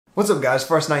What's up guys,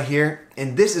 First Night here,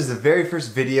 and this is the very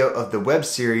first video of the web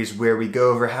series where we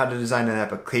go over how to design an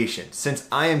application. Since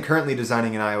I am currently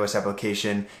designing an iOS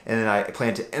application and then I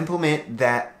plan to implement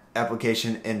that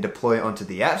application and deploy it onto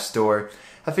the App Store,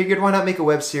 I figured why not make a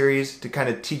web series to kind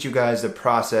of teach you guys the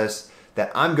process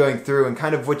that I'm going through and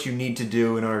kind of what you need to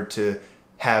do in order to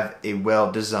have a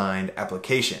well-designed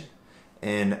application.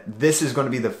 And this is going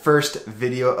to be the first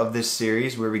video of this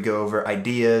series where we go over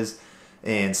ideas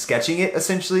and sketching it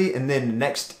essentially, and then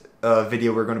next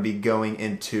video we're going to be going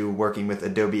into working with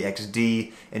Adobe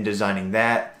XD and designing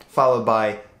that, followed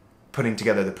by putting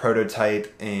together the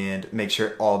prototype and make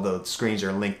sure all the screens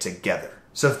are linked together.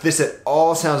 So if this at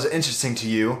all sounds interesting to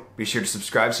you, be sure to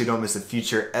subscribe so you don't miss the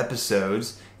future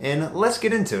episodes, and let's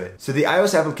get into it. So the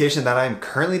iOS application that I'm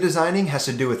currently designing has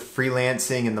to do with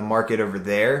freelancing and the market over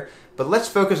there. But let's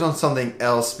focus on something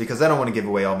else because I don't want to give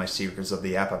away all my secrets of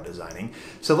the app I'm designing.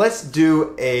 So let's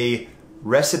do a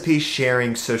recipe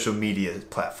sharing social media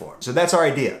platform. So that's our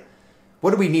idea.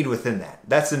 What do we need within that?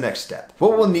 That's the next step.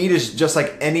 What we'll need is just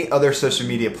like any other social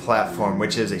media platform,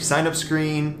 which is a sign-up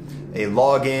screen, a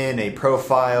login, a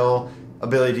profile,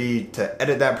 ability to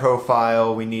edit that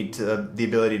profile. We need the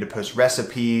ability to post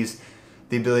recipes,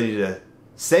 the ability to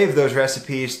save those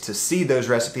recipes, to see those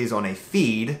recipes on a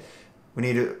feed.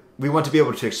 We want to be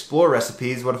able to explore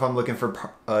recipes. What if I'm looking for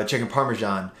chicken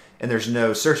parmesan and there's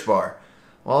no search bar?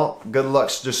 Well, good luck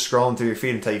just scrolling through your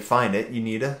feed until you find it. You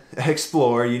need to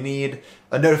explore, you need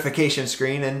a notification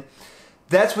screen, and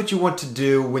that's what you want to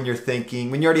do when you're thinking,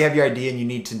 when you already have your idea and you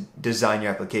need to design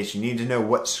your application. You need to know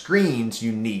what screens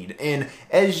you need. And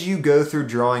as you go through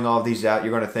drawing all of these out,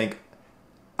 you're going to think,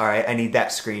 all right, I need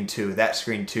that screen too, that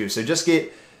screen too. So just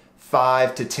get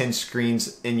 5 to 10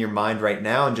 screens in your mind right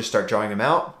now and just start drawing them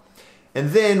out.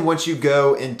 And then once you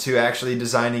go into actually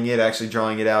designing it, actually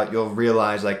drawing it out, you'll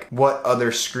realize like what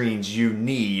other screens you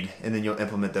need, and then you'll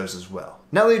implement those as well.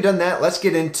 Now that you've done that, let's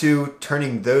get into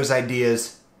turning those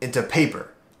ideas into paper.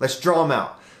 Let's draw them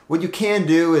out. What you can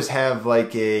do is have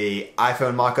like a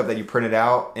iPhone mock-up that you printed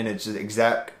out and it's the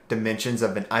exact dimensions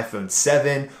of an iPhone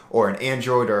 7 or an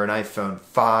Android or an iPhone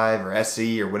 5 or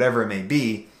SE or whatever it may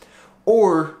be.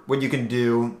 Or what you can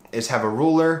do is have a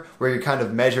ruler where you're kind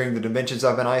of measuring the dimensions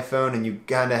of an iPhone and you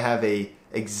kind of have a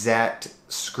exact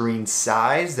screen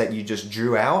size that you just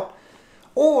drew out.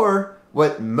 Or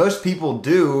what most people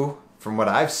do, from what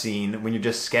I've seen, when you're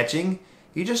just sketching,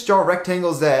 you just draw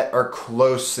rectangles that are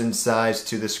close in size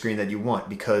to the screen that you want,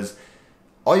 because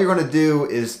all you're going to do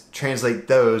is translate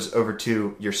those over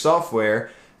to your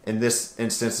software. In this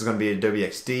instance, it's going to be Adobe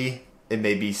XD. It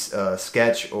may be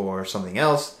Sketch or something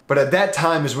else. But at that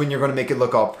time is when you're going to make it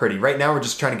look all pretty. Right now we're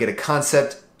just trying to get a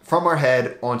concept from our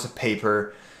head onto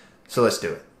paper. So let's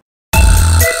do it.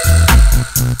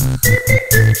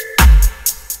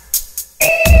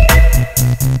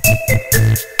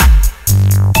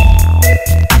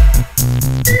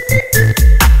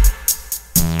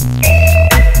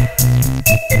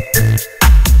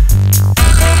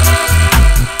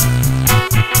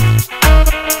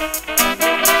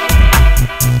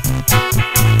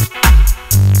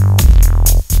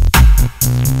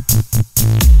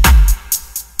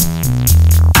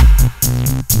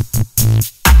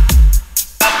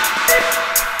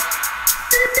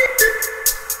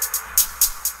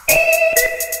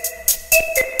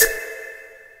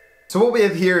 So what we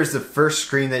have here is the first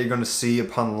screen that you're going to see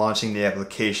upon launching the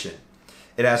application.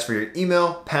 It asks for your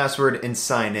email, password, and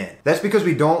sign in. That's because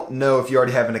we don't know if you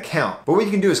already have an account. But what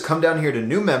you can do is come down here to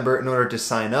new member in order to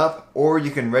sign up, or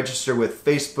you can register with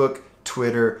Facebook,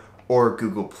 Twitter, or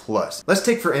Google+. Let's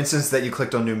take for instance that you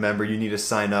clicked on new member, you need to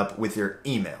sign up with your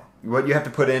email. What you have to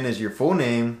put in is your full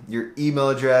name, your email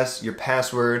address, your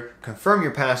password, confirm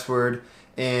your password,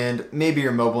 and maybe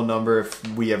your mobile number if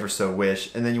we ever so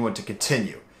wish, and then you want to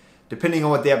continue. Depending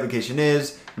on what the application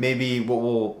is, maybe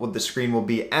what the screen will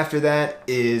be after that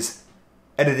is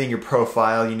editing your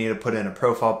profile. You need to put in a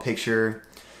profile picture.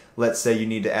 Let's say you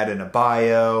need to add in a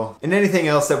bio and anything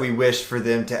else that we wish for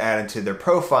them to add into their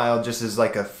profile, just as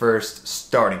like a first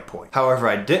starting point. However,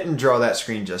 I didn't draw that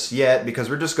screen just yet because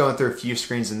we're just going through a few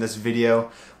screens in this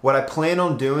video. What I plan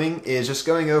on doing is just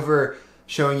going over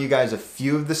showing you guys a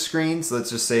few of the screens.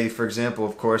 Let's just say, for example,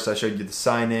 of course, I showed you the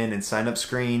sign in and sign up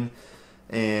screen.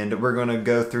 And we're going to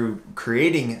go through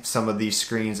creating some of these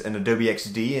screens in Adobe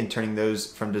XD and turning those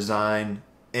from design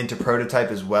into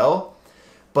prototype as well.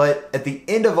 But at the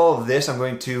end of all of this, I'm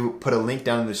going to put a link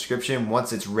down in the description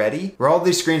once it's ready, where all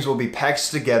these screens will be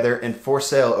packaged together and for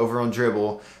sale over on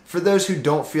Dribbble for those who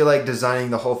don't feel like designing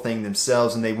the whole thing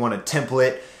themselves and they want a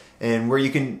template, and where you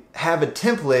can have a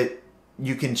template,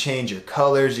 you can change your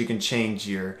colors, you can change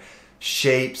your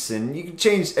shapes, and you can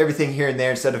change everything here and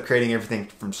there instead of creating everything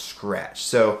from scratch.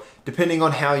 So depending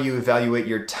on how you evaluate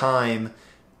your time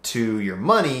to your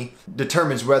money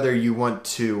determines whether you want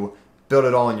to build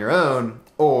it all on your own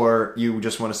or you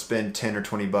just want to spend 10 or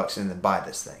 20 bucks and then buy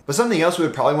this thing. But something else we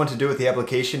would probably want to do with the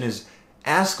application is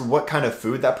ask what kind of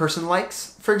food that person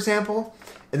likes, for example,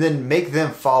 and then make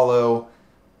them follow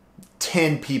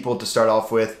 10 people to start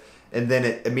off with, and then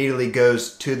it immediately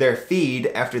goes to their feed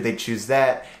after they choose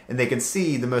that, and they can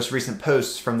see the most recent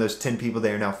posts from those 10 people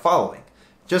they are now following,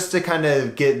 just to kind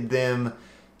of get them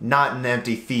not an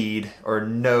empty feed or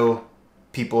no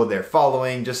people they're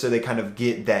following, just so they kind of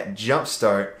get that jump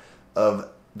start of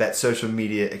that social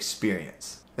media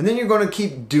experience. And then you're going to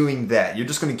keep doing that. You're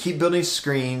just going to keep building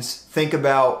screens. Think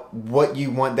about what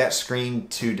you want that screen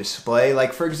to display.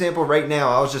 Like, for example, right now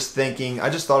I was just thinking, I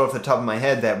just thought off the top of my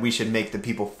head that we should make the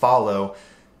people follow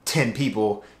 10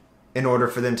 people in order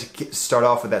for them to start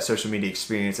off with that social media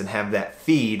experience and have that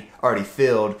feed already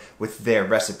filled with their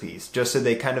recipes, just so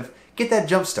they kind of get that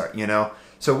jump start, you know?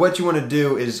 So what you want to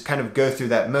do is kind of go through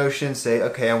that motion, say,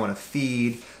 okay, I want to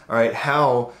feed. All right,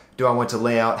 how do I want to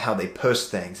lay out how they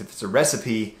post things? If it's a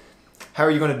recipe, how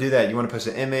are you going to do that? You want to post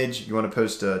an image, you want to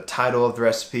post a title of the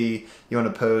recipe, you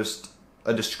want to post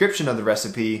a description of the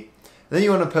recipe, and then you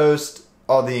want to post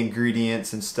all the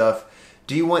ingredients and stuff.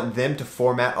 Do you want them to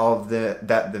format all of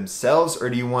that themselves, or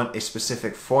do you want a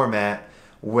specific format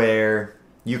where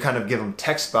you kind of give them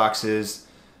text boxes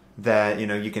that, you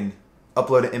know, you can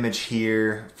upload an image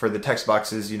here? For the text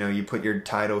boxes, you know, you put your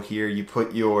title here, you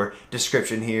put your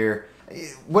description here,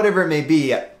 whatever it may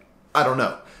be, I don't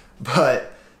know.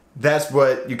 But that's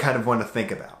what you kind of want to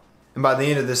think about. And by the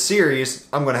end of this series,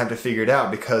 I'm going to have to figure it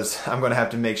out, because I'm going to have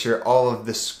to make sure all of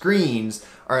the screens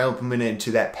are implemented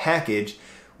into that package,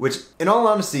 which, in all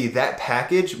honesty, that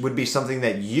package would be something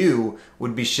that you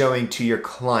would be showing to your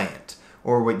client,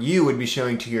 or what you would be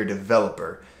showing to your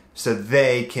developer, so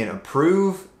they can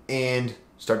approve and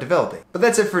start developing. But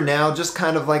that's it for now, just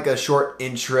kind of like a short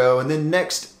intro. And then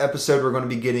next episode, we're going to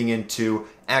be getting into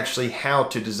actually how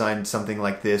to design something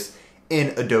like this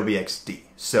in Adobe XD.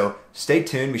 So stay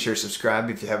tuned, be sure to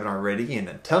subscribe if you haven't already, and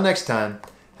until next time,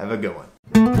 have a good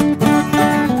one.